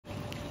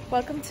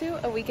Welcome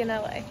to A Week in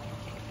LA.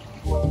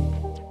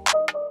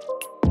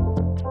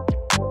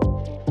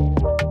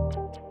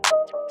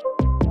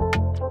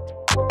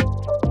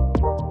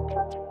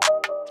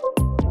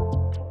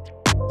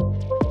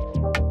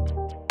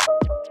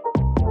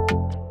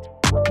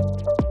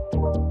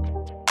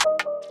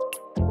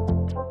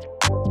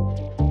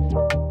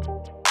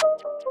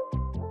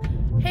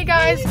 Hey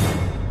guys,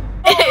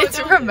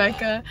 it's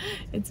Rebecca.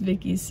 It's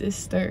Vicky's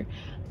sister,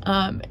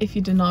 if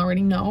you didn't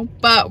already know.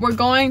 But we're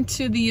going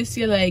to the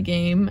UCLA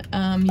game,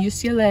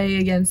 UCLA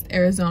against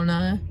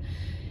Arizona,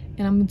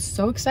 and I'm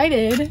so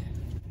excited.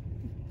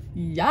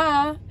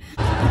 Yeah.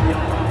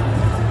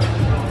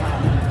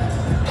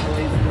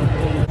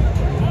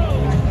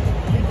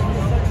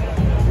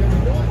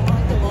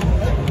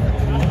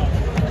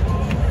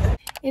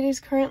 It is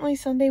currently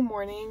Sunday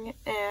morning,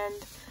 and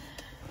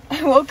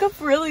I woke up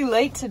really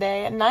late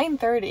today at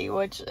 9:30,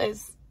 which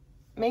is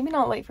maybe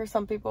not late for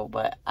some people,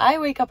 but I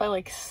wake up at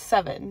like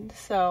 7.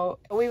 So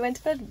we went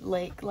to bed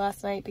late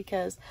last night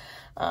because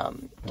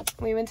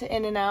we went to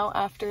In-N-Out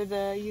after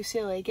the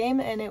UCLA game,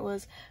 and it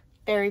was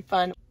very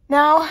fun.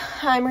 Now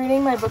I'm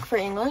reading my book for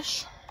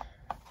English,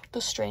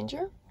 The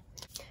Stranger.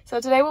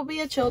 So today will be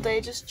a chill day,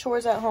 just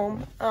chores at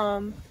home.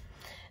 And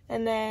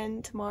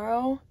then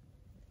tomorrow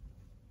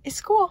is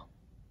school.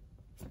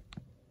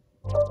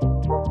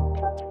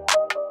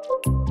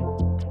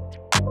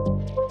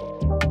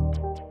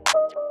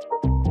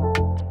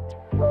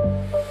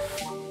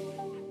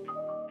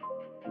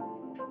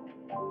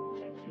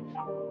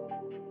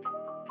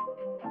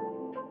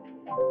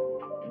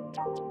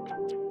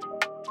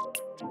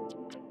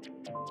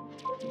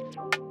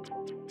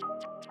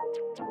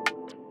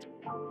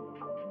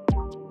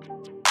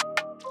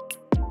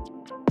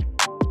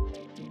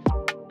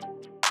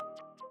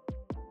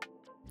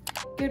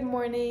 Good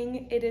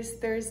morning. It is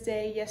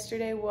Thursday.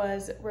 Yesterday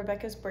was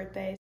Rebecca's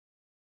birthday.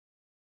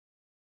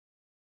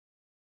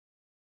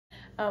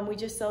 We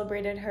just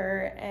celebrated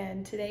her,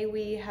 and today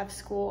we have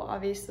school,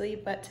 obviously,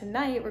 but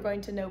tonight we're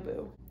going to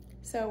Nobu.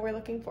 So we're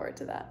looking forward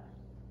to that.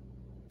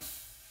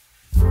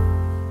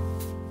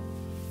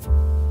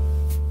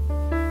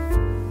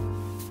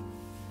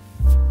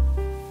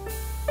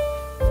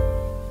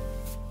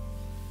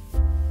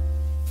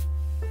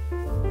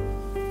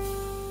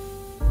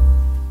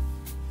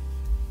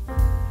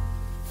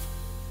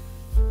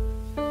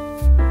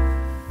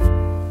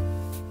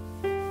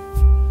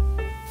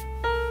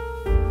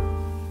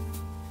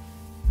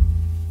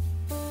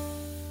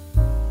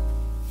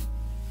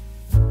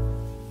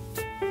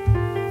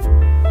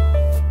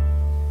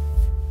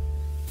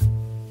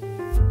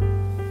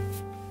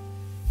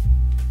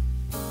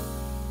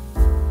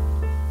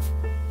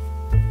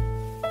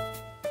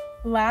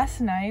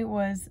 Last night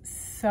was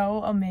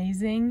so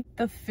amazing.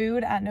 The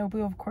food at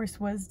Nobu, of course,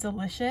 was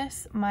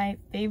delicious. My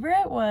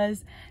favorite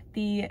was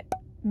the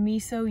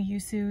miso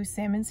yuzu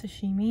salmon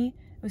sashimi.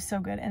 It was so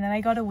good. And then I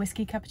got a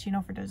whiskey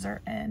cappuccino for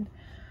dessert. And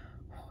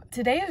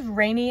today is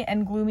rainy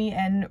and gloomy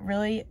and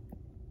really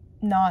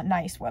not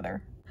nice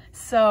weather.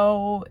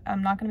 So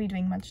I'm not going to be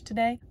doing much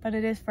today, but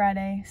it is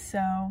Friday,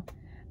 so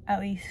at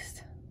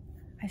least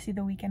I see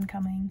the weekend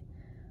coming.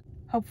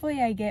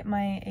 Hopefully I get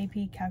my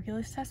AP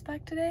calculus test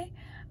back today.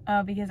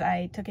 Because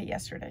I took it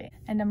yesterday,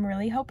 and I'm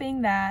really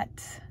hoping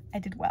that I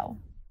did well.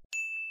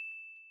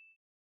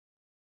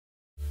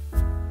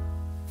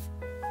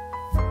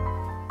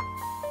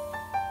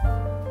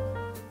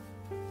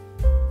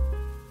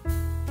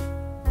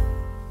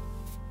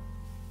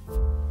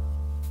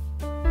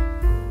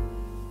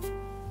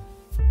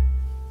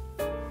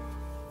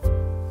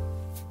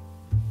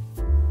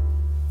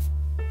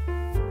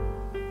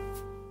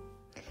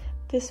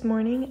 This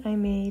morning I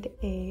made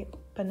a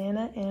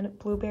banana and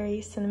blueberry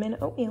cinnamon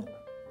oatmeal.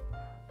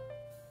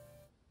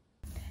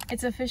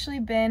 It's officially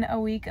been a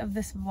week of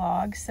this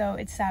vlog, so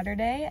it's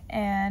Saturday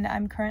and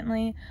I'm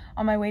currently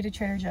on my way to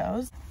Trader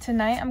Joe's.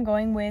 Tonight I'm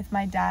going with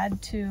my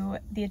dad to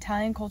the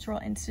Italian Cultural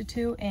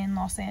Institute in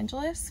Los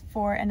Angeles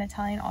for an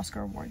Italian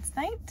Oscar Awards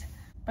night.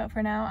 But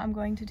for now I'm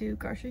going to do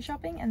grocery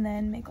shopping and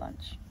then make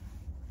lunch.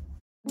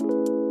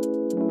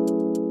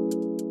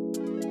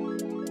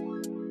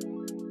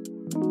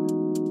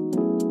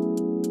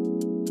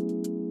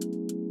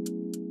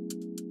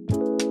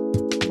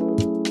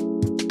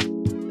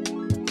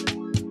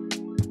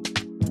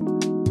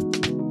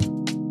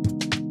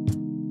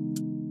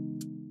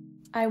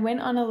 I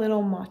went on a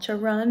little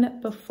matcha run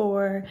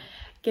before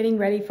getting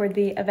ready for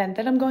the event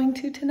that I'm going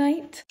to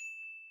tonight.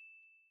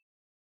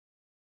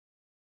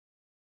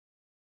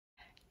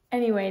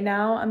 Anyway,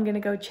 now I'm gonna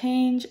go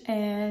change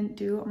and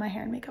do my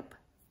hair and makeup.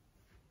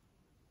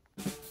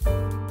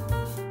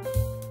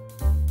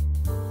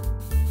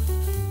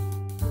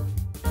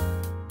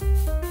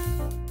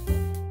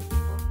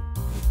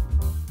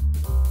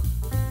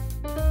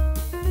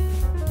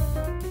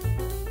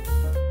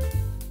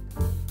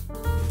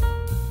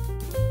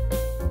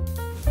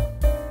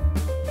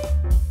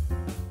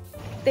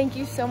 Thank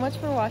you so much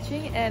for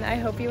watching, and I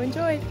hope you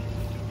enjoyed.